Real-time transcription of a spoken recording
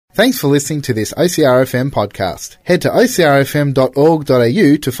Thanks for listening to this OCRFM podcast. Head to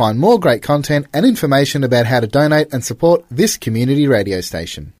ocrfm.org.au to find more great content and information about how to donate and support this community radio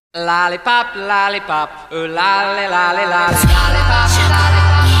station. Lollipop, lollipop, ooh lolly, lolly, lolly. Lollipop,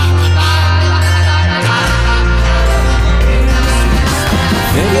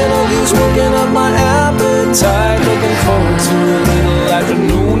 thinking of you's working up my appetite. Looking forward to a little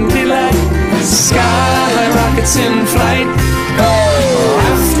afternoon delight. Sky rockets in flight. Oh,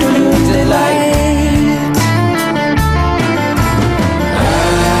 afternoon delight.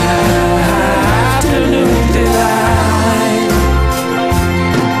 Afternoon delight.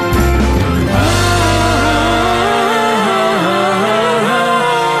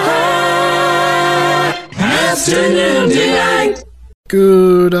 Afternoon delight.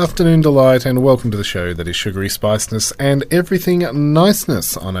 Good afternoon, Delight, and welcome to the show that is sugary spiceness and everything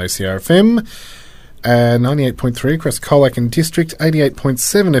niceness on OCRFM. 98.3 across Colac and District,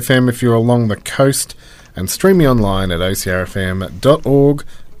 88.7 FM if you're along the coast, and stream me online at ocrfm.org.au.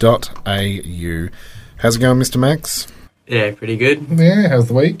 How's it going, Mr. Max? Yeah, pretty good. Yeah, how's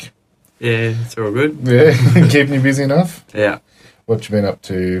the week? Yeah, it's all good. Yeah, keeping you busy enough? Yeah. What you been up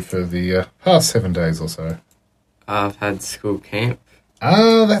to for the past 7 days or so? I've had school camp.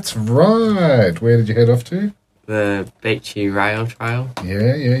 Ah, that's right. Where did you head off to? The Beachy Rail Trail.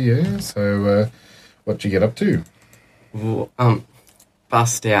 Yeah. So, what'd you get up to?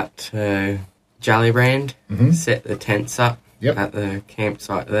 Bussed out to Jellybrand, set the tents up at the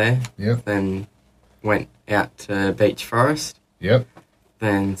campsite there. Yep. Then went out to Beach Forest. Yep.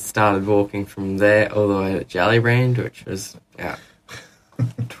 Then started walking from there all the way to Jellybrand, which was about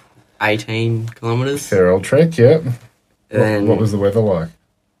 18 kilometres. Fair old trek, yep. Then what was the weather like?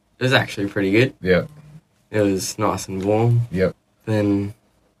 It was actually pretty good. Yep. It was nice and warm. Yep. Then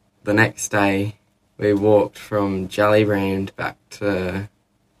the next day we walked from Jellybrand back to,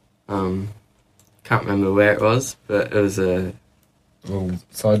 can't remember where it was, but it was a little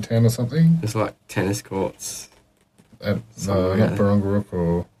side town or something? It was like tennis courts. Not Barongarook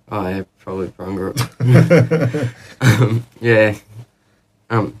or... Oh yeah, probably Barongarook.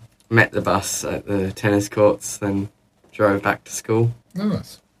 Met the bus at the tennis courts, then drove back to school.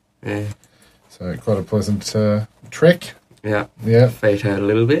 Nice. Yeah. So quite a pleasant trek. Yeah. Yeah. Feet hurt a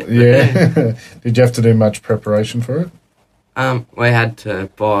little bit. Yeah. Did you have to do much preparation for it? We had to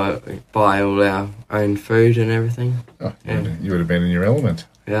buy all our own food and everything. Oh, you would have been in your element.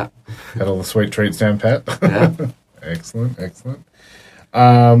 Yeah. Had all the sweet treats down pat. Yeah. Excellent.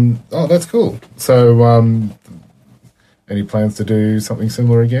 That's cool. So, any plans to do something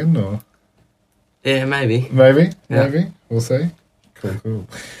similar again, or? Yeah, maybe. Maybe. We'll see. Cool.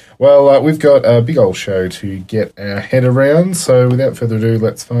 Well, we've got a big old show to get our head around, so without further ado,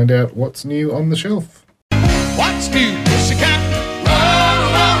 let's find out what's new on the shelf. What's new, pussycat? Whoa,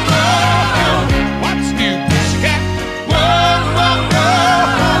 whoa, whoa. What's new, pussycat? Whoa, whoa,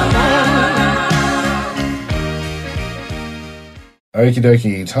 whoa. Okie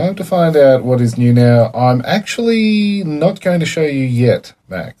dokie, time to find out what is new now. I'm actually not going to show you yet,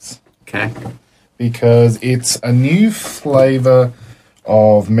 Max. Okay. Because it's a new flavour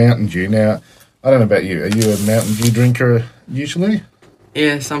of Mountain Dew. Now, I don't know about you. Are you a Mountain Dew drinker usually?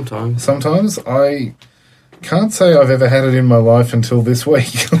 Yeah, sometimes. Sometimes. I can't say I've ever had it in my life until this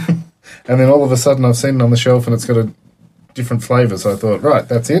week. And then all of a sudden I've seen it on the shelf and it's got a different flavour. So I thought, right,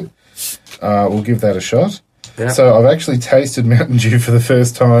 that's it. We'll give that a shot. Yeah. So I've actually tasted Mountain Dew for the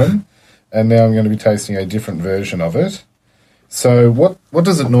first time, and now I'm going to be tasting a different version of it. So what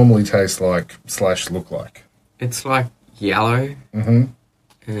does it normally taste like / look like? It's like yellow. Mm-hmm.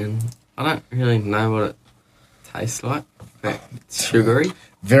 And I don't really know what it tastes like, but it's sugary.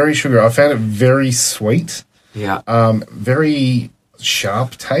 Very sugary. I found it very sweet. Yeah. Very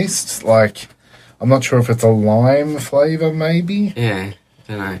sharp taste. Like, I'm not sure if it's a lime flavour, maybe. Yeah,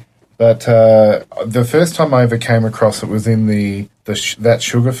 don't know. But the first time I ever came across it was in that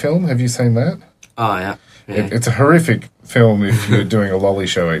Sugar film. Have you seen that? Oh, yeah. It's a horrific film if you're doing a lolly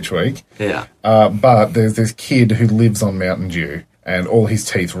show each week. Yeah. But there's this kid who lives on Mountain Dew and all his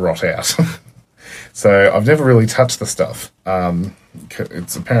teeth rot out. So I've never really touched the stuff.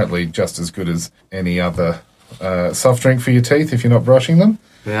 It's apparently just as good as any other soft drink for your teeth if you're not brushing them.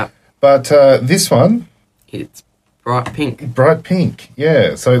 Yeah. But this one... It's bright pink. Bright pink,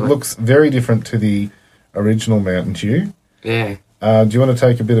 yeah. So it looks very different to the original Mountain Dew. Yeah. Do you want to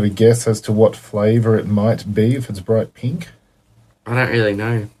take a bit of a guess as to what flavour it might be if it's bright pink? I don't really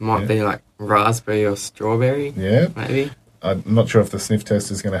know. Might be like raspberry or strawberry. Yeah. Maybe. I'm not sure if the sniff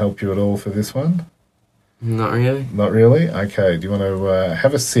test is going to help you at all for this one. Not really. Not really? Okay. Do you want to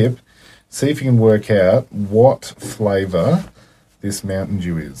have a sip, see if you can work out what flavour this Mountain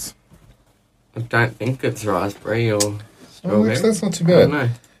Dew is? I don't think it's raspberry or Oh, strawberry. actually, that's not too I bad. don't know.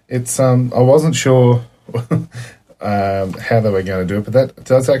 It's I wasn't sure how they were going to do it, but that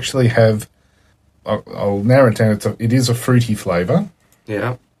does actually have. I'll narrow it down. It is a fruity flavour,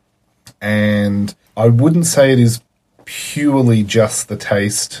 Yeah. and I wouldn't say it is purely just the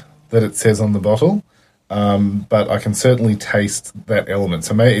taste that it says on the bottle, but I can certainly taste that element.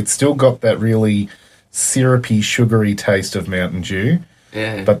 So it's still got that really syrupy, sugary taste of Mountain Dew,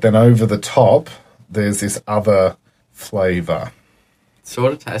 Yeah. but then over the top, there's this other flavour.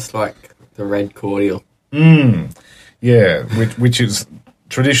 Sort of tastes like the red cordial. Yeah, which is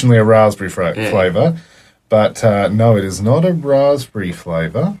traditionally a raspberry Yeah. flavour, but no, it is not a raspberry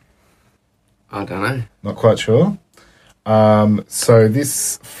flavour. I don't know. Not quite sure. So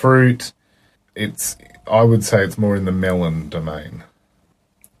this fruit, I would say it's more in the melon domain.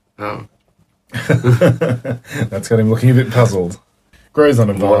 Oh. That's got him looking a bit puzzled. Grows on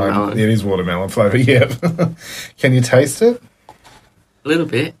a vine. Watermelon. It is watermelon flavour, yeah. Can you taste it? A little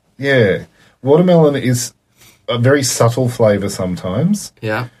bit. Yeah. Watermelon is a very subtle flavour sometimes,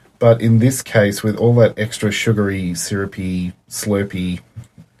 Yeah. but in this case, with all that extra sugary, syrupy, slurpy,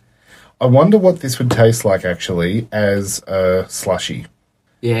 I wonder what this would taste like actually as a slushy.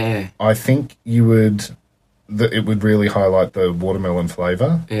 Yeah. I think it would really highlight the watermelon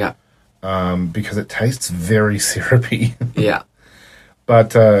flavour Yeah. because it tastes very syrupy. Yeah.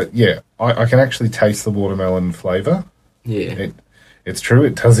 But I can actually taste the watermelon flavour. Yeah. It's true,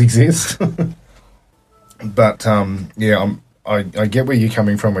 it does exist. But I get where you're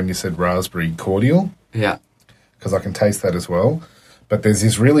coming from when you said raspberry cordial, Yeah. because I can taste that as well. But there's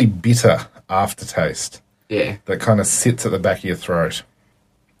this really bitter aftertaste Yeah. that kind of sits at the back of your throat.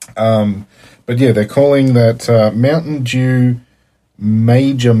 But yeah, they're calling that Mountain Dew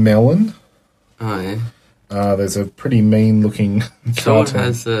Major Melon. Oh, yeah. There's a pretty mean-looking Sort of cartoon.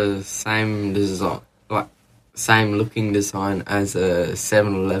 has the same design, like same looking design as a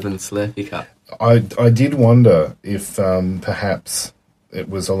 7-Eleven Slurpee cup. I did wonder if perhaps it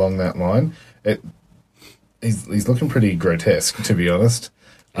was along that line. He's looking pretty grotesque, to be honest.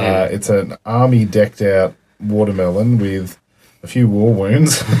 Yeah. It's an army decked out watermelon with a few war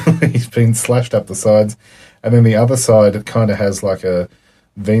wounds. He's been slashed up the sides, and then the other side it kind of has like a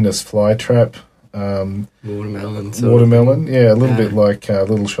Venus flytrap Watermelon. sort of watermelon. Yeah, a little Yeah. bit like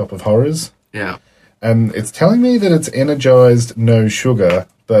Little Shop of Horrors. thing. Yeah. And it's telling me that it's energized, no sugar,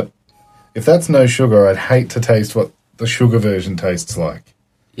 but if that's no sugar, I'd hate to taste what the sugar version tastes like,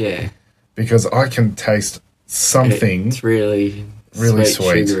 Yeah. because I can taste something It's really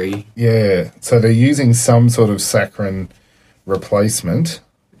sweet. sugary. Yeah, so they're using some sort of saccharin replacement,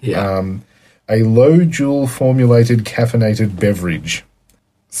 Yeah. a low joule formulated caffeinated beverage.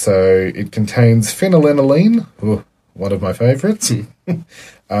 So it contains phenylalanine, one of my favourites,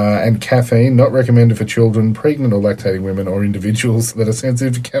 and caffeine, not recommended for children, pregnant or lactating women, or individuals that are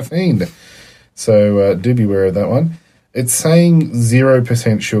sensitive to caffeine. So do beware of that one. It's saying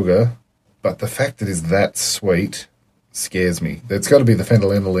 0% sugar, but the fact that it's that sweet scares me. It's got to be the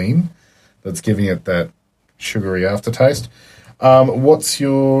phenylalanine that's giving it that sugary aftertaste. What's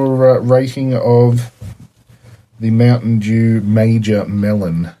your rating of the Mountain Dew Major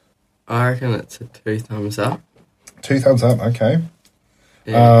Melon? I reckon it's a 2 thumbs up. 2 thumbs up, okay.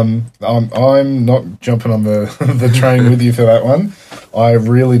 Yeah. I'm not jumping on the the train with you for that one. I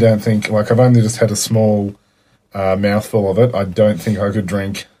really don't think, I've only just had a small mouthful of it. I don't think I could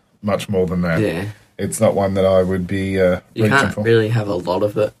drink much more than that. Yeah. It's not one that I would be You reaching can't for. really have a lot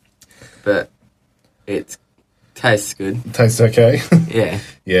of it, but it tastes good. Tastes okay. Yeah.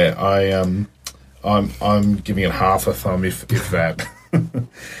 Yeah, I'm giving it half a thumb if that.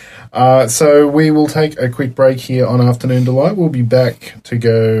 So we will take a quick break here on Afternoon Delight. We'll be back to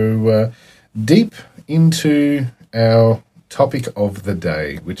go deep into our topic of the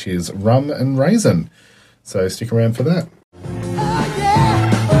day, which is rum and raisin. So stick around for that.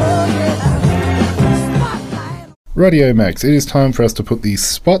 Radio Max, it is time for us to put the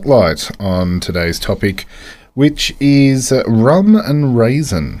spotlight on today's topic, which is rum and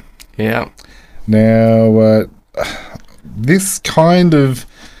raisin. Yeah. Now, this kind of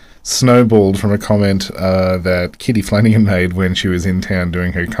snowballed from a comment that Kitty Flanagan made when she was in town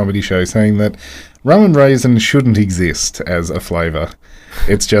doing her comedy show, saying that rum and raisin shouldn't exist as a flavour.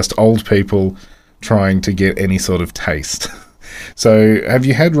 It's just old people trying to get any sort of taste. So, have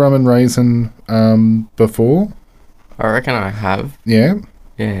you had rum and raisin before? I reckon I have. Yeah?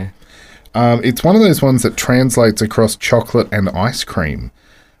 Yeah. It's one of those ones that translates across chocolate and ice cream.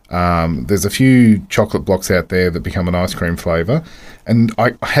 There's a few chocolate blocks out there that become an ice cream flavour, and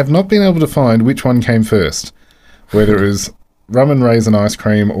I have not been able to find which one came first, whether it was rum and raisin ice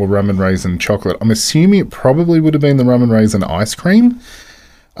cream or rum and raisin chocolate. I'm assuming it probably would have been the rum and raisin ice cream,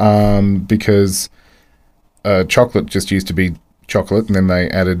 because chocolate just used to be chocolate, and then they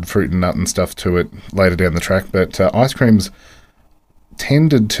added fruit and nut and stuff to it later down the track. But ice creams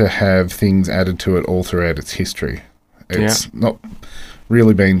tended to have things added to it all throughout its history. It's not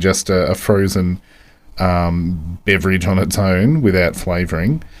really been just a frozen beverage on its own without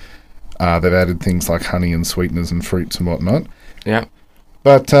flavouring. They've added things like honey and sweeteners and fruits and whatnot. Yeah.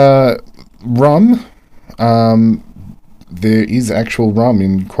 But rum, there is actual rum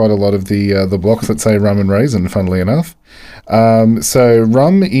in quite a lot of the blocks that say rum and raisin, funnily enough. So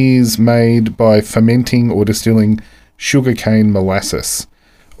rum is made by fermenting or distilling sugarcane molasses,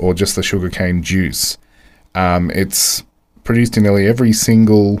 or just the sugarcane juice. It's produced in nearly every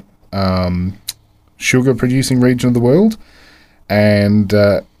single sugar-producing region of the world, and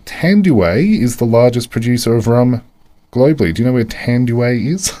Tanduay is the largest producer of rum globally. Do you know where Tanduay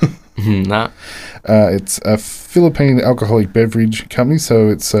is? Nah. It's a Philippine alcoholic beverage company, so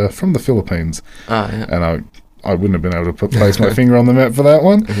it's from the Philippines. Oh, yeah. And I wouldn't have been able to place my finger on the map for that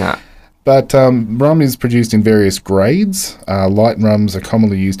one. Nah. But rum is produced in various grades. Light rums are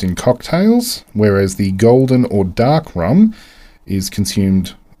commonly used in cocktails, whereas the golden or dark rum is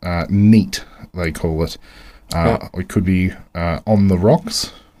consumed neat, they call it. It could be on the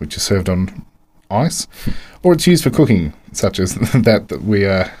rocks, which is served on ice, or it's used for cooking, such as that we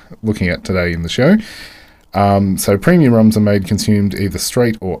are looking at today in the show. So premium rums are consumed either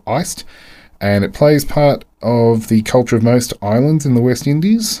straight or iced, and it plays part of the culture of most islands in the West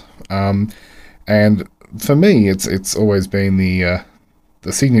Indies. And for me, it's always been the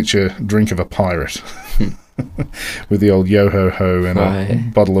signature drink of a pirate, with the old yo-ho-ho and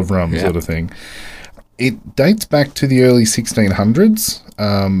a bottle of rum sort of thing. It dates back to the early 1600s.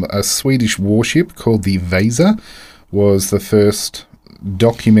 A Swedish warship called the Vasa was the first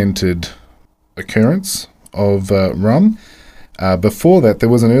documented occurrence of rum. Before that, there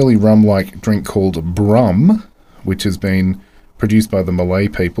was an early rum-like drink called brum, which has been produced by the Malay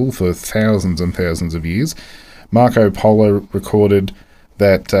people for thousands and thousands of years. Marco Polo recorded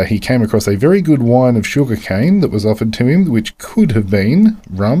that he came across a very good wine of sugarcane that was offered to him, which could have been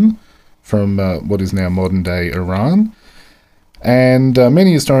rum from what is now modern-day Iran. And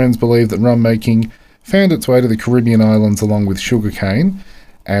many historians believe that rum making found its way to the Caribbean islands along with sugarcane,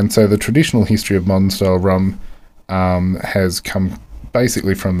 and so the traditional history of modern-style rum has come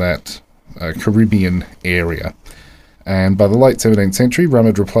basically from that Caribbean area. And by the late 17th century, rum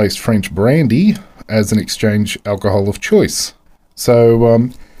had replaced French brandy as an exchange alcohol of choice. So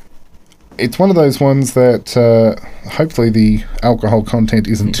it's one of those ones that hopefully the alcohol content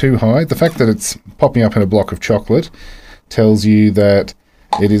isn't too high. The fact that it's popping up in a block of chocolate tells you that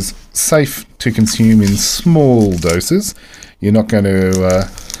it is safe to consume in small doses. You're not going to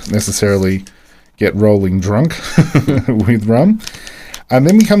necessarily get rolling drunk with rum. And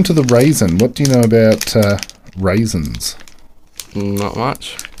then we come to the raisin. What do you know about raisins? Not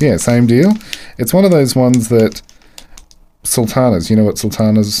much. Yeah, same deal. It's one of those ones that sultanas, you know what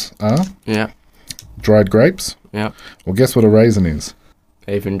sultanas are? Yeah. Dried grapes? Yeah. Well, guess what a raisin is?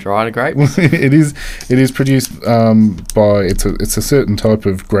 Even dried grape? It is produced by it's a certain type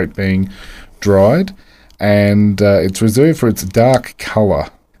of grape being dried, and it's reserved for its dark colour.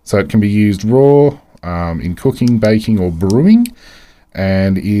 So it can be used raw in cooking, baking, or brewing.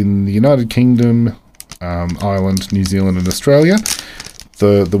 And in the United Kingdom, Ireland, New Zealand, and Australia,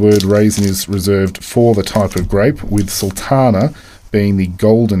 the word raisin is reserved for the type of grape, with sultana being the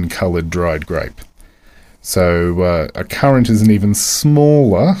golden coloured dried grape. So a currant is an even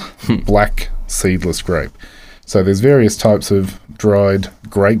smaller black seedless grape. So there's various types of dried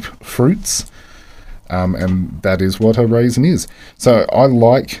grape fruits, and that is what a raisin is. So I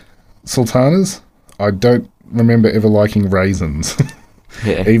like sultanas. I don't remember ever liking raisins,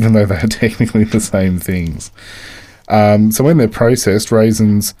 even though they're technically the same things. So when they're processed,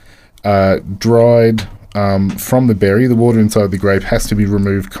 raisins are dried from the berry. The water inside the grape has to be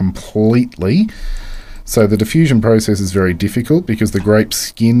removed completely. So the diffusion process is very difficult because the grape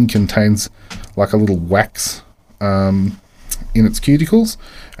skin contains like a little wax in its cuticles,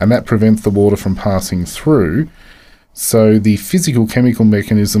 and that prevents the water from passing through. So the physical chemical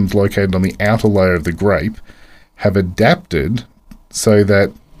mechanisms located on the outer layer of the grape have adapted so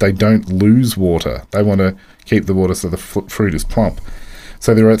that they don't lose water. They want to keep the water so the fruit is plump.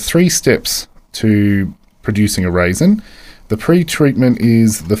 So there are 3 steps to producing a raisin. The pre-treatment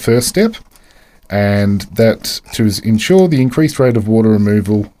is the first step, and that to ensure the increased rate of water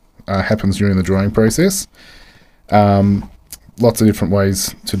removal happens during the drying process. Lots of different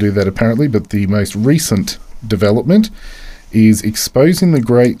ways to do that apparently, but the most recent development is exposing the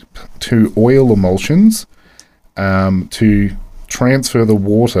grape to oil emulsions to transfer the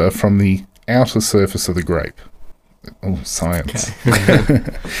water from the outer surface of the grape. Oh, science. Okay.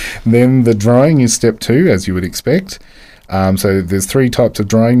 Then the drying is step 2, as you would expect. So there's 3 types of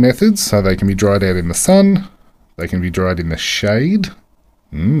drying methods. So they can be dried out in the sun, they can be dried in the shade.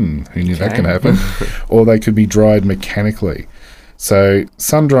 Who knew that can happen? Or they could be dried mechanically. So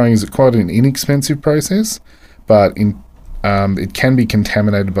sun drying is quite an inexpensive process, but it can be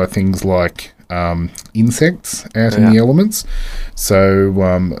contaminated by things like insects out in the elements.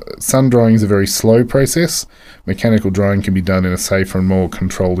 So sun drying is a very slow process. Mechanical drying can be done in a safer and more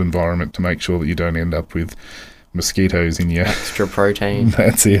controlled environment to make sure that you don't end up with mosquitoes in your... Extra protein.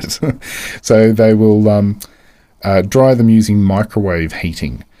 That's it. So they will dry them using microwave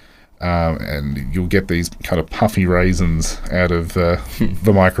heating. And you'll get these kind of puffy raisins out of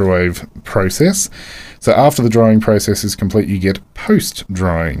the microwave process. So after the drying process is complete, you get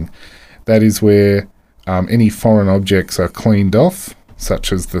post-drying. That is where any foreign objects are cleaned off,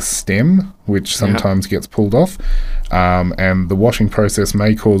 such as the stem, which sometimes gets pulled off. And the washing process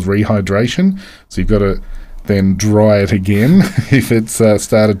may cause rehydration, so you've got to then dry it again if it's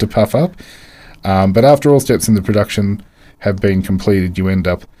started to puff up. But after all steps in the production have been completed, you end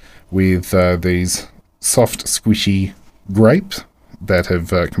up with these soft, squishy grapes that have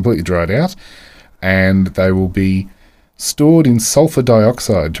completely dried out, and they will be stored in sulfur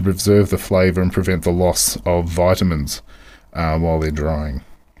dioxide to preserve the flavour and prevent the loss of vitamins while they're drying.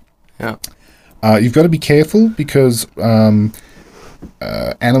 Yeah. You've got to be careful because animals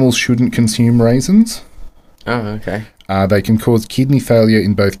shouldn't consume raisins. Oh, okay. They can cause kidney failure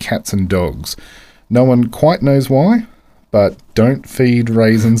in both cats and dogs. No one quite knows why, but don't feed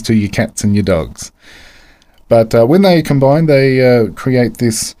raisins to your cats and your dogs. But when they combine, they create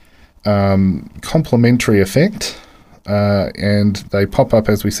this complementary effect, and they pop up,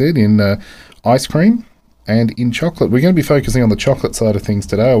 as we said, in ice cream and in chocolate. We're going to be focusing on the chocolate side of things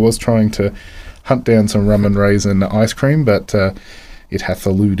today. I was trying to hunt down some rum and raisin ice cream, but it hath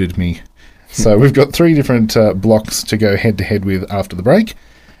eluded me. So we've got 3 different blocks to go head-to-head with after the break,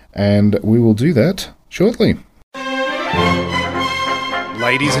 and we will do that shortly.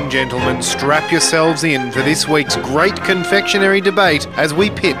 Ladies and gentlemen, strap yourselves in for this week's great confectionery debate as we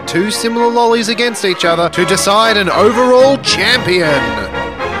pit 2 similar lollies against each other to decide an overall champion.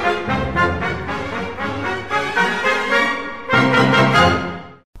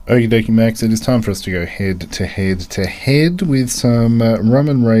 Okie dokie, Max, it is time for us to go head-to-head with some rum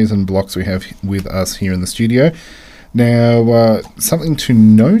and raisin blocks we have with us here in the studio. Now, something to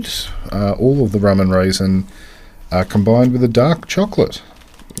note, all of the rum and raisin are combined with a dark chocolate.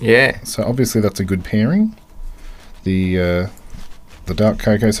 Yeah. So obviously that's a good pairing. The dark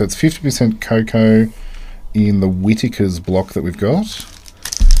cocoa, so it's 50% cocoa in the Whittaker's block that we've got.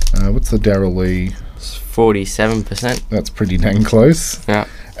 What's the Darrell Lea? It's 47%. That's pretty dang close. Yeah.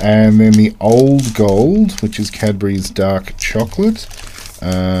 And then the Old Gold, which is Cadbury's dark chocolate.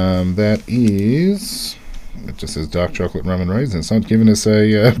 That is... It just says dark chocolate rum and raisin. It's not giving us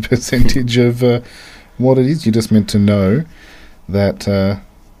a percentage of what it is. You're just meant to know that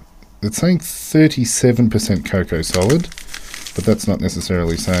it's saying 37% cocoa solid, but that's not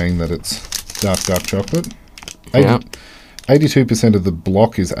necessarily saying that it's dark chocolate. 82% of the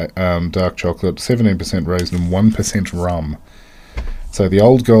block is dark chocolate, 17% raisin, and 1% rum. So the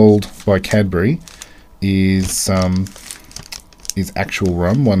Old Gold by Cadbury is actual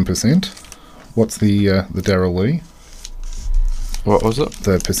rum, 1%. What's the Darrell Lea? What was it?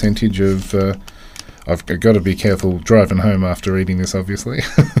 The percentage of... I've got to be careful driving home after eating this, obviously.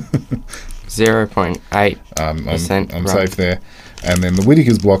 0.8%. I'm safe there. And then the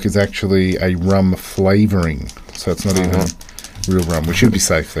Whittaker's block is actually a rum flavouring, so it's not even real rum. We should be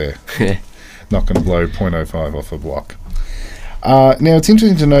safe there. Yeah. Not going to blow 0.05 off a block. Now, it's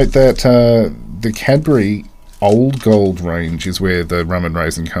interesting to note that the Cadbury Old Gold range is where the rum and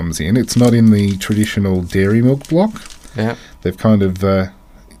raisin comes in. It's not in the traditional dairy milk block. Yeah. They've kind of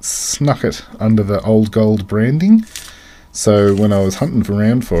snuck it under the Old Gold branding. So when I was hunting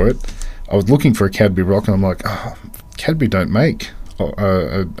around for it, I was looking for a Cadbury block, and I'm like, Cadbury don't make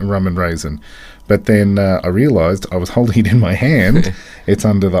a rum and raisin. But then I realised I was holding it in my hand. It's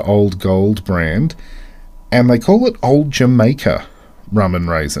under the Old Gold brand. And they call it Old Jamaica rum and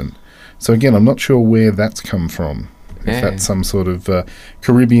raisin. So again, I'm not sure where that's come from. Yeah. If that's some sort of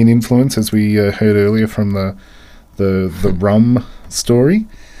Caribbean influence, as we heard earlier from the rum story.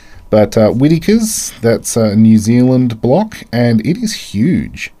 But Whittaker's, that's a New Zealand block, and it is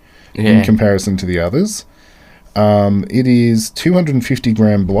huge in comparison to the others. It is 250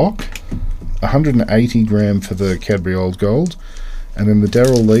 gram block, 180 gram for the Cadbury Old Gold. And then the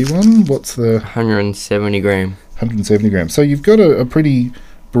Darryl Lee one, what's the... 170 gram. 170 grams. So you've got a pretty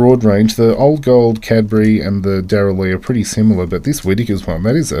broad range. The Old Gold Cadbury and the Darryl Lee are pretty similar, but this Whittaker's one,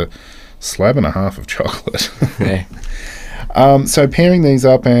 that is a slab and a half of chocolate. Yeah. So pairing these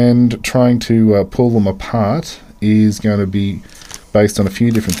up and trying to pull them apart is going to be based on a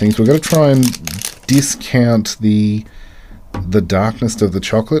few different things. We're going to try and discount the darkness of the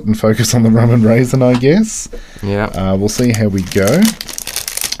chocolate and focus on the rum and raisin, I guess. Yeah. We'll see how we go.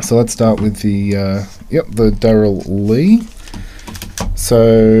 So let's start with the Darryl Lee.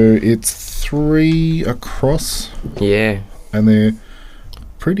 So it's 3 across, Yeah. and they're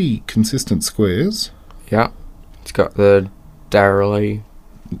pretty consistent squares. Yeah. It's got the Darryl Lee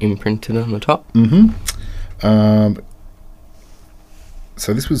imprinted on the top.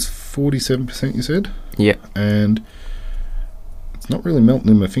 So this was 47%, you said? Yeah. And it's not really melting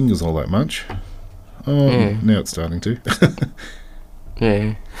in my fingers all that much. Oh, Yeah. now it's starting to.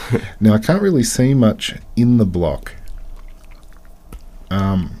 Yeah. Now, I can't really see much in the block.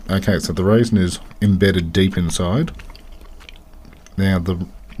 Okay, so the raisin is embedded deep inside. Now,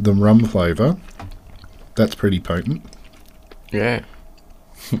 the rum flavour, that's pretty potent. Yeah.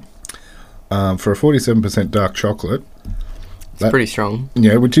 For a 47% dark chocolate, It's pretty strong.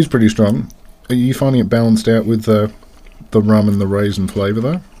 yeah, which is pretty strong. Are you finding it balanced out with the rum and the raisin flavour,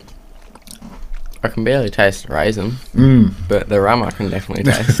 though? I can barely taste the raisin, but the rum I can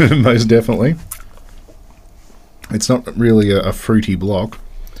definitely taste. Most definitely. It's not really a fruity block.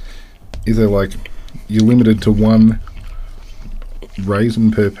 Is there, like, you're limited to 1 raisin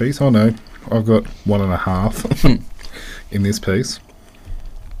per piece? Oh no, I've got 1.5 in this piece.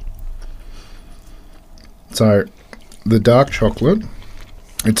 So, the dark chocolate,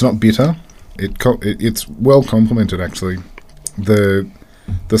 it's not bitter. It's well complemented, actually.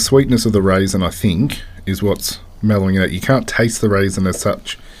 The sweetness of the raisin, I think, is what's mellowing it out. You can't taste the raisin as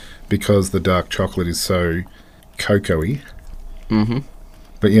such because the dark chocolate is so cocoa-y. Mm-hmm.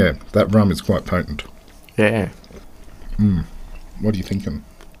 But yeah, that rum is quite potent. Yeah. What are you thinking?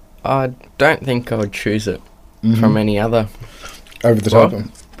 I don't think I would choose it from any other. Over the Well, top?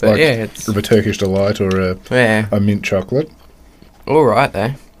 but Like yeah, it's of a Turkish Delight or yeah, a mint chocolate? all right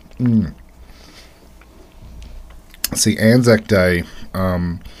though. See, Anzac Day,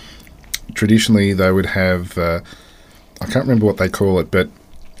 traditionally they would have, I can't remember what they call it, but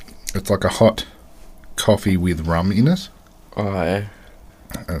it's like a hot coffee with rum in it. Oh yeah.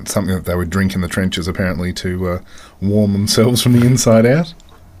 And something that they would drink in the trenches, apparently, to warm themselves from the inside out.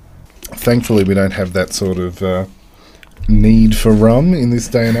 Thankfully, we don't have that sort of need for rum in this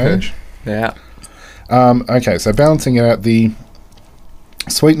day and age. Yeah. Okay, so balancing out the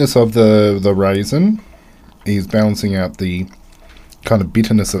sweetness of the raisin is balancing out the kind of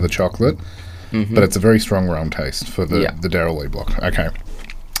bitterness of the chocolate, but it's a very strong rum taste for the Darryl Lee block. Okay.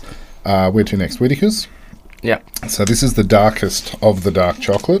 Where to next? Whittaker's? Yeah. So this is the darkest of the dark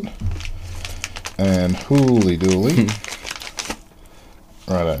chocolate. And hooly dooly.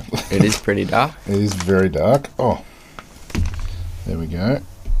 Righto. It is pretty dark. It is very dark. Oh, there we go.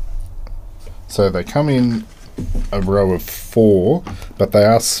 So they come in a row of 4, but they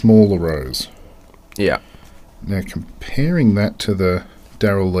are smaller rows. Yeah. Now comparing that to the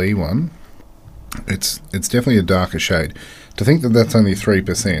Darryl Lee one, it's definitely a darker shade. To think that that's only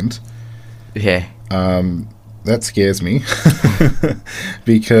 3%, Yeah. that scares me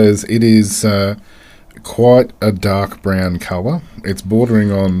because it is quite a dark brown colour. It's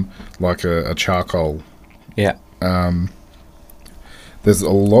bordering on like a charcoal. Yeah. There's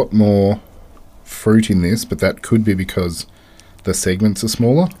a lot more fruit in this, but that could be because the segments are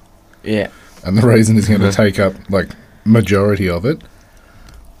smaller Yeah. and the raisin is going to take up like majority of it.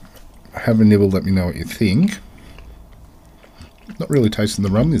 Have a nibble, let me know what you think. Not really tasting the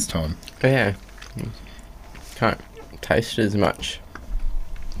rum this time. Yeah. Can't taste it as much.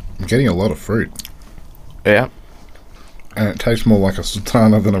 I'm getting a lot of fruit. Yeah. And it tastes more like a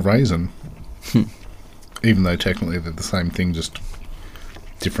sultana than a raisin. Even though technically they're the same thing, just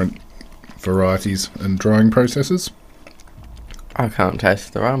different varieties and drying processes. I can't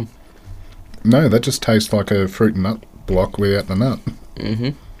taste the rum. No, that just tastes like a fruit and nut block without the nut. Mm-hmm.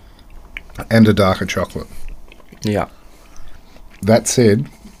 And a darker chocolate. Yeah. That said,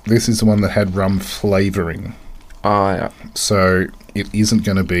 this is the one that had rum flavouring. Oh, yeah. So it isn't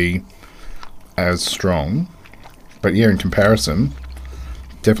going to be as strong. But yeah, in comparison,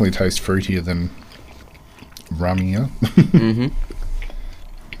 definitely tastes fruitier than rummier. Mm-hmm.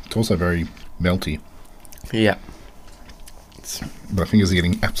 It's also very melty. Yeah. My fingers are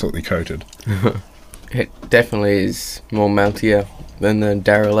getting absolutely coated. It definitely is more meltier than the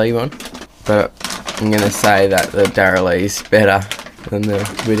Darryl Lee one. but I'm going to say that the Darralee's better than the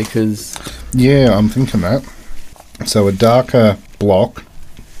Whittaker's. Yeah, I'm thinking that. So a darker block,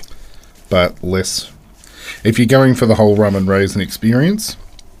 but less. If you're going for the whole rum and raisin experience,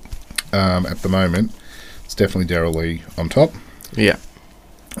 at the moment, it's definitely Darralee on top. Yeah.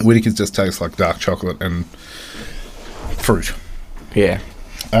 Whittaker's just tastes like dark chocolate and fruit. Yeah.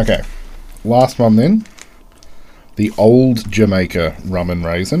 Okay. Last one then. The Old Jamaica rum and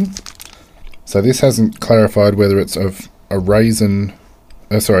raisin. So this hasn't clarified whether it's of a raisin,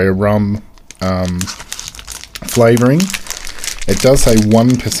 a rum flavouring. It does say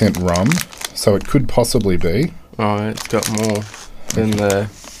 1% rum, so it could possibly be. Oh, it's got more than the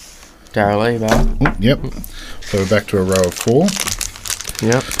Darralee bar. Yep. So we're back to a row of 4.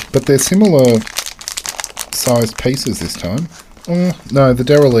 Yep. But they're similar sized pieces this time. No, the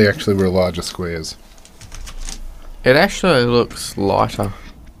Darralee actually were larger squares. It actually looks lighter.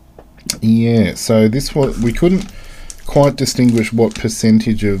 Yeah, so this one, we couldn't quite distinguish what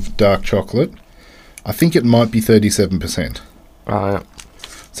percentage of dark chocolate. I think it might be 37%. Yeah.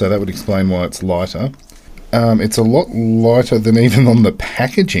 So that would explain why it's lighter. It's a lot lighter than even on the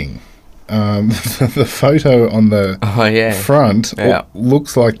packaging. The photo on the front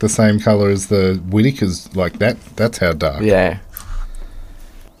looks like the same colour as the Whittaker's, like that. That's how dark. Yeah.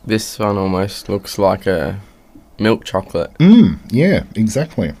 This one almost looks like a milk chocolate. Yeah,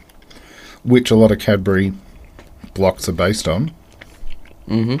 exactly. Which a lot of Cadbury blocks are based on.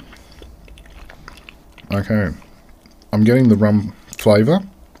 Mm-hmm. Okay. I'm getting the rum flavour.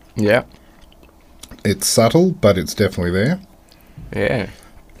 Yeah. It's subtle, but it's definitely there. Yeah.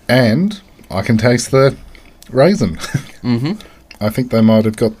 And I can taste the raisin. Mm-hmm. I think they might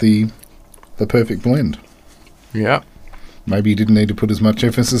have got the perfect blend. Yeah. Maybe you didn't need to put as much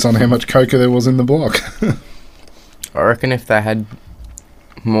emphasis on how much cocoa there was in the block. I reckon if they had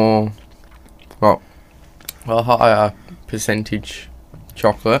more, higher percentage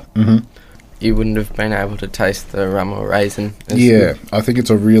chocolate, you wouldn't have been able to taste the rum or raisin. Yeah, I think it's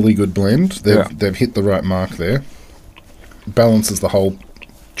a really good blend. They've hit the right mark there. Balances the whole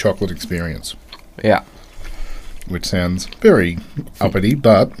chocolate experience. Yeah. Which sounds very uppity,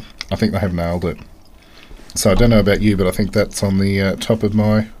 but I think they have nailed it. So I don't know about you, but I think that's on the top of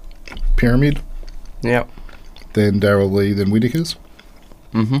my pyramid. Yep. Then Darralee, then Whittaker's.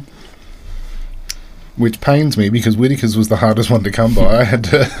 Mm-hmm. Which pains me because Whittaker's was the hardest one to come by. I had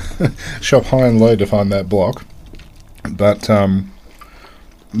to shop high and low to find that block. But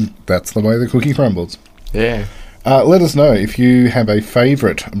that's the way the cookie crumbles. Yeah. Let us know if you have a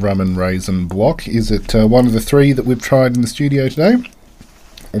favourite rum and raisin block. Is it one of the 3 that we've tried in the studio today?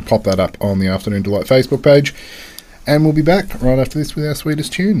 We'll pop that up on the Afternoon Delight Facebook page. And we'll be back right after this with our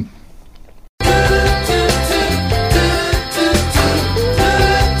sweetest tune.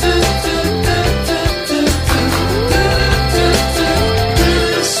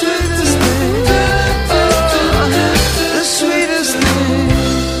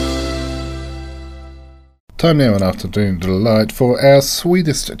 Time now on Afternoon Delight for our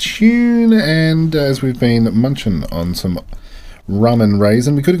sweetest tune, and as we've been munching on some rum and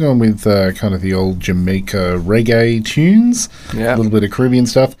raisin, we could have gone with kind of the old Jamaica reggae tunes, a little bit of Caribbean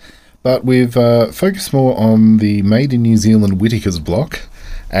stuff, but we've focused more on the Made in New Zealand Whittaker's block,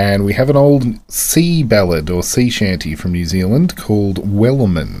 and we have an old sea ballad or sea shanty from New Zealand called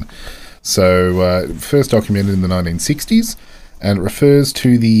Wellerman. So first documented in the 1960s. And it refers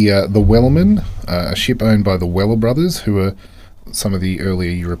to the Wellerman, a ship owned by the Weller brothers, who are some of the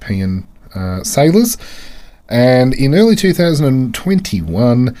earlier European sailors. And in early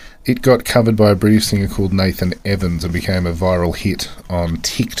 2021, it got covered by a British singer called Nathan Evans and became a viral hit on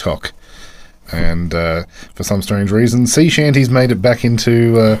TikTok. And for some strange reason, sea shanties made it back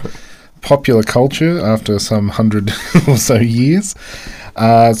into popular culture after some 100 or so years.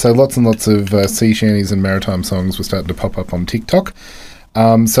 So lots and lots of sea shanties and maritime songs were starting to pop up on TikTok.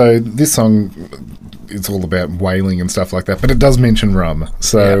 So this song, it's all about whaling and stuff like that, but it does mention rum.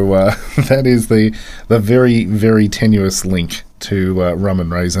 So that is the very, very tenuous link to rum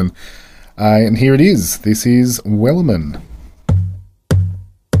and raisin. And here it is. This is Wellerman.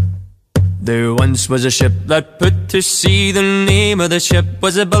 There once was a ship that put to sea. The name of the ship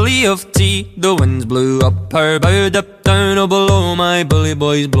was a Billy of Tea. The winds blew up her bow, up down, oh below my bully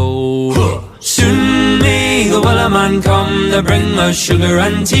boys blow. Soon may the Wellerman come to bring us sugar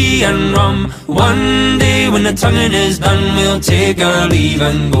and tea and rum. One day when the tonguing is done, we'll take our leave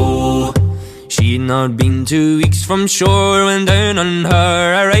and go.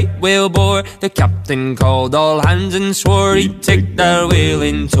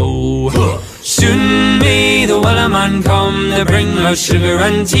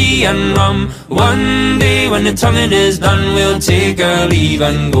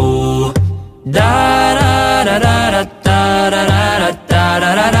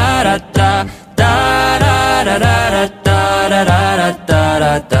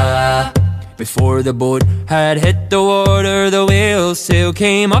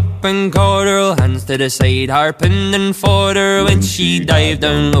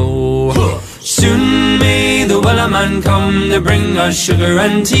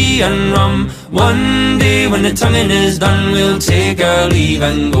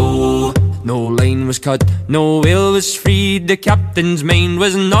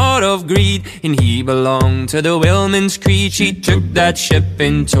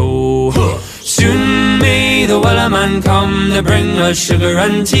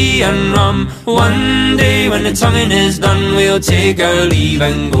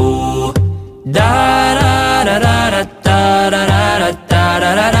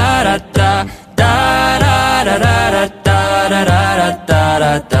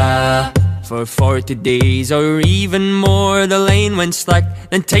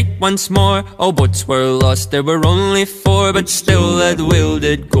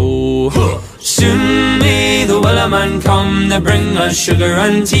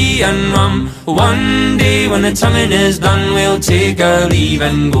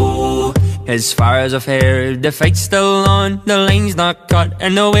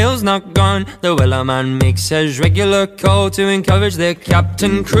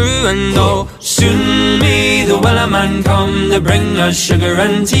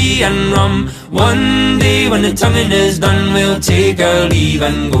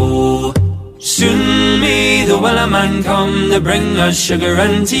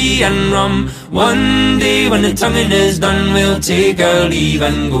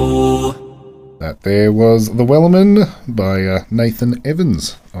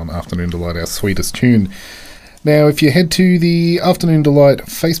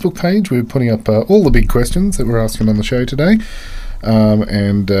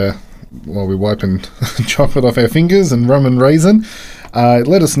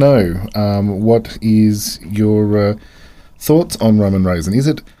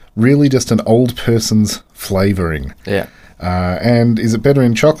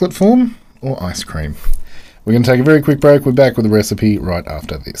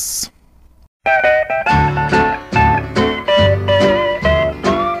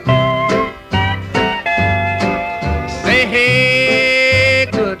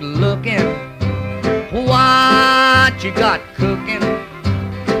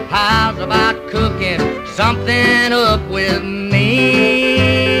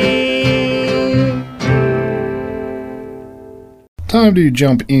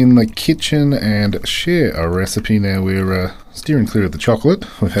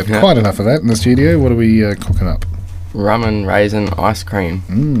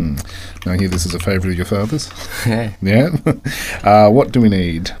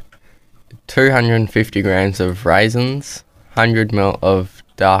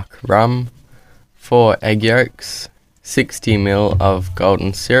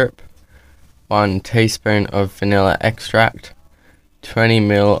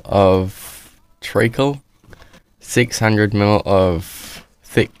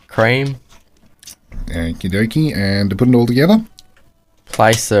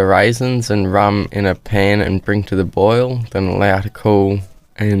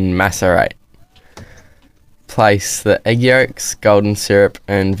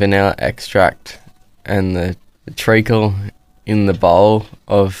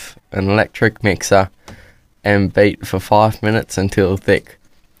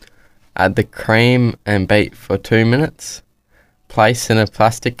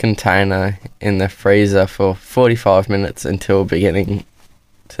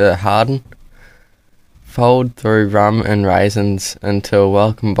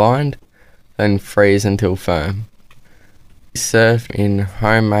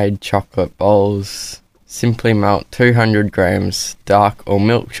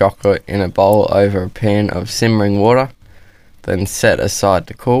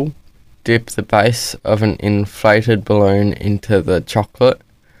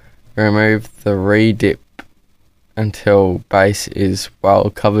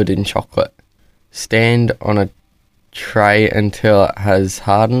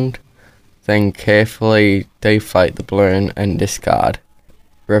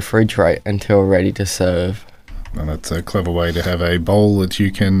 refrigerate until ready to serve. And that's a clever way to have a bowl that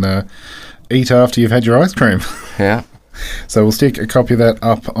you can eat after you've had your ice cream. Yeah. So we'll stick a copy of that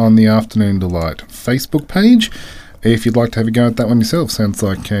up on the Afternoon Delight Facebook page if you'd like to have a go at that one yourself. Sounds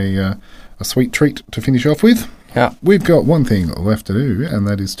like a sweet treat to finish off with. Yeah. We've got one thing left to do, and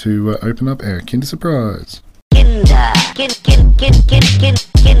that is to open up our Kinder Surprise. Kinder, Kinder,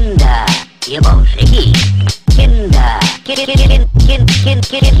 you won't see. Kinder, Kinder,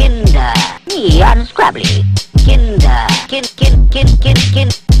 me unscrabbly. Kinder, Kinder,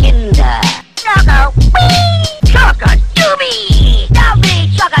 Choco, wee, Choco, Dooby, Dooby,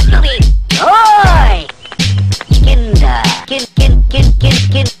 Choco, Dooby, oi! Kinder,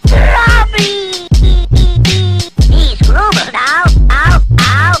 Robbie, he's grooving now,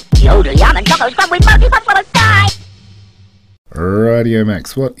 ow, yodel, yum, and Choco's from with multi but will die. Radio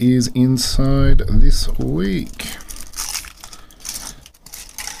Max, what is inside this week?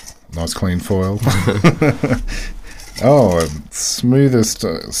 Nice clean foil. Oh, smoothest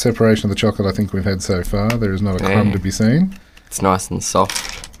separation of the chocolate I think we've had so far. There is not a crumb to be seen. It's nice and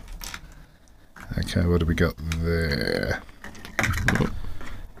soft. Okay, what do we got there?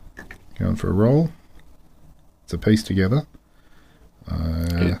 Going for a roll. It's a piece together.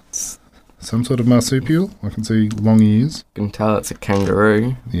 It's, Some sort of marsupial. I can see long ears. you can tell it's a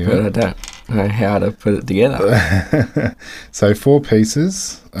kangaroo, Yeah. but I don't know how to put it together. So 4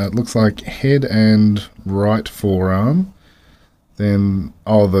 pieces. It looks like head and right forearm. Then,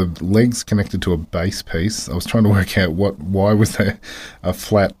 the legs connected to a base piece. I was trying to work out why was there a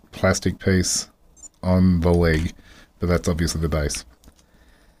flat plastic piece on the leg, but that's obviously the base.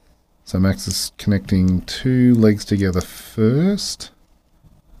 So Max is connecting 2 legs together first.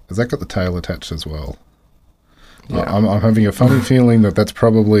 Has that got the tail attached as well? Yeah. I'm having a funny feeling that that's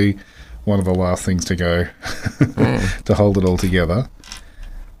probably one of the last things to go to hold it all together.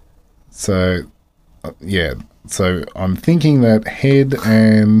 So, so I'm thinking that head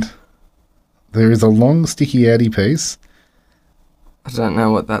and there is a long sticky outy piece. I don't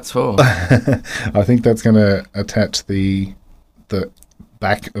know what that's for. I think that's going to attach the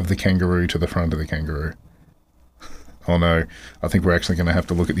back of the kangaroo to the front of the kangaroo. Oh no, I think we're actually going to have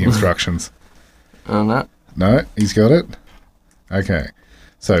to look at the instructions. Oh, no. No, he's got it. Okay,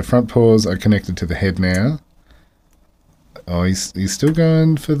 so front paws are connected to the head now. Oh, he's still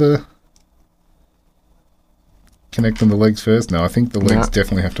going for the connecting the legs first. No, I think the legs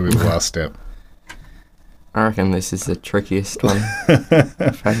definitely have to be the last step. I reckon this is the trickiest one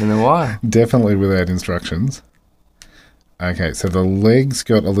I've had in a while. Definitely without instructions. Okay, so the leg's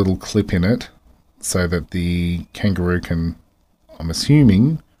got a little clip in it so that the kangaroo can, I'm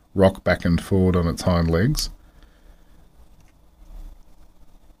assuming, rock back and forward on its hind legs.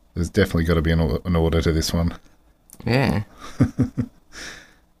 There's definitely got to be an order to this one. Yeah.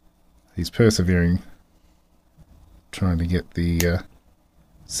 He's persevering, trying to get the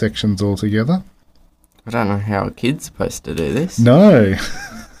sections all together. I don't know how a kid's supposed to do this. No.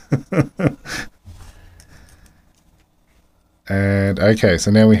 And okay, so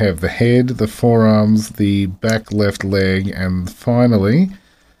now we have the head, the forearms, the back left leg, and finally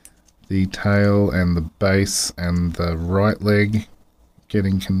the tail and the base and the right leg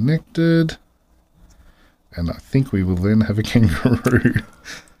getting connected. And I think we will then have a kangaroo.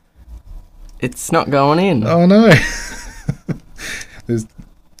 It's not going in. Oh no! There's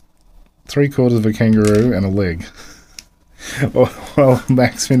 3/4 of a kangaroo and a leg. Well,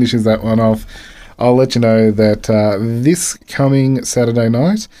 Max finishes that one off. I'll let you know that this coming Saturday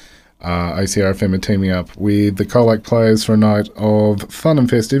night, OCRFM are teaming up with the Colac Players for a night of fun and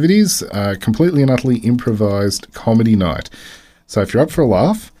festivities, completely and utterly improvised comedy night. So if you're up for a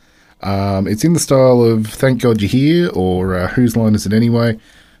laugh, it's in the style of Thank God You're Here or Whose Line Is It Anyway,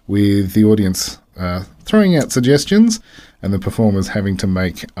 with the audience throwing out suggestions and the performers having to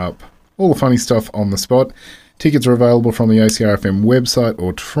make up all the funny stuff on the spot. Tickets are available from the OCRFM website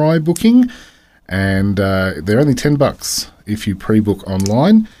or try booking. And they're only $10 if you pre-book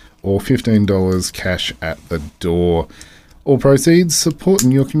online, or $15 cash at the door. All proceeds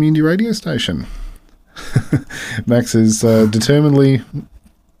supporting your community radio station. Max has determinedly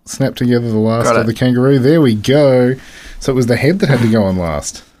snapped together the last of the kangaroo. There we go. So it was the head that had to go on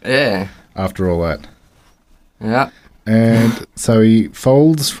last. Yeah. After all that. Yeah. And so he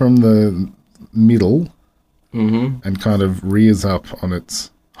folds from the middle and kind of rears up on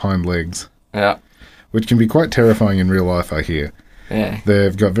its hind legs. Yeah. Which can be quite terrifying in real life, I hear. Yeah.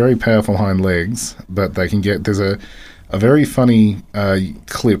 They've got very powerful hind legs, but they can get... There's a very funny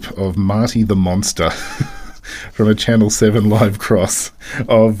clip of Marty the Monster from a Channel 7 live cross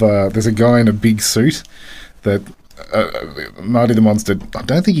of... there's a guy in a big suit that Marty the Monster, I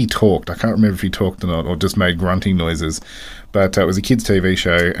don't think he talked. I can't remember if he talked or not, or just made grunting noises. But it was a kids' TV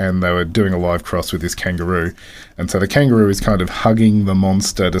show, and they were doing a live cross with this kangaroo. And so the kangaroo is kind of hugging the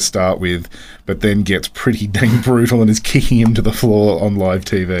monster to start with, but then gets pretty dang brutal and is kicking him to the floor on live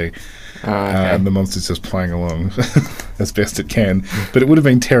TV. And the monster's just playing along as best it can. But it would have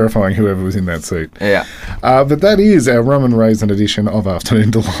been terrifying whoever was in that suit. Yeah. But that is our rum and raisin edition of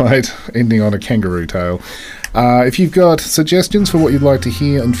Afternoon Delight, ending on a kangaroo tale. If you've got suggestions for what you'd like to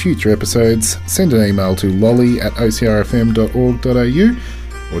hear on future episodes, send an email to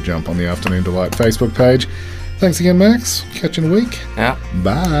lolly@ocrfm.org.au or jump on the Afternoon Delight Facebook page. Thanks again, Max. Catch you in a week. Yeah.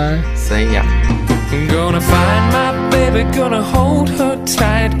 Bye. See ya. Gonna find my baby, gonna hold her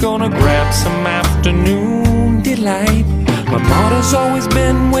tight, gonna grab some afternoon delight. My motto's always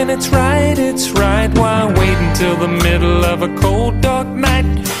been, when it's right, why wait until the middle of a cold dark night,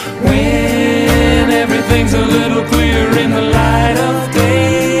 when everything's a little clearer in the light of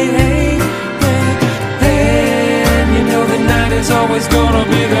day. And you know the night is always gonna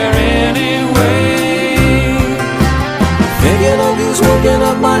be there anyway. Thinking of you's working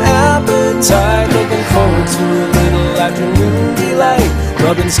up my appetite, looking forward to a little afternoon delight.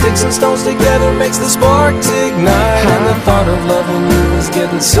 Rubbing sticks and stones together makes the sparks ignite, and the thought of loving you is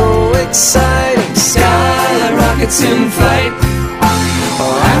getting so exciting. Sky rockets in flight,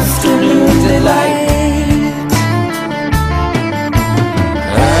 afternoon delight.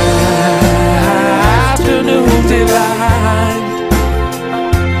 Afternoon delight.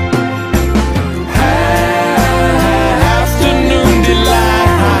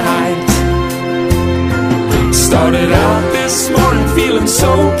 Started out this morning feeling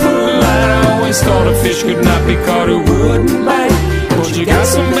so polite. I always thought a fish could not be caught who wouldn't bite, but you got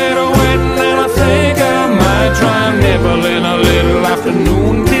some better wetting, and I think I might try a nibble in a little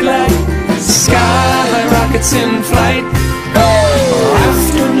afternoon delight. Sky rockets in flight,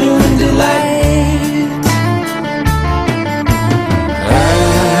 afternoon delight.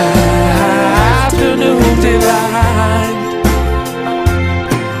 Afternoon delight.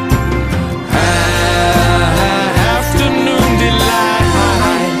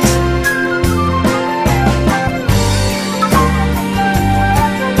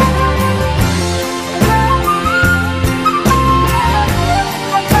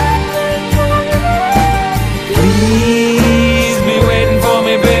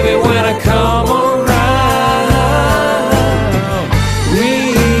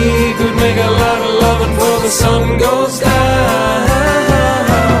 Sun goes down.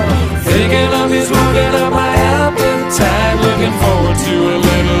 Thinking of you's working up my appetite, looking forward to a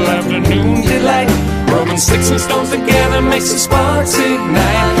little afternoon delight. Rubbing sticks and stones together makes the sparks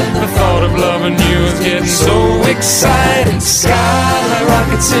ignite. The thought of loving you is getting so exciting. Sky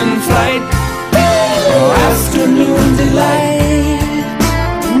rockets in flight, afternoon delight.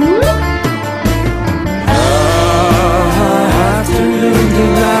 Afternoon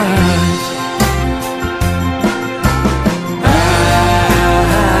delight.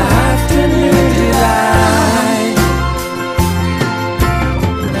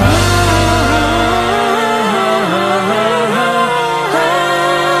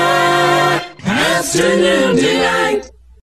 Afternoon delight.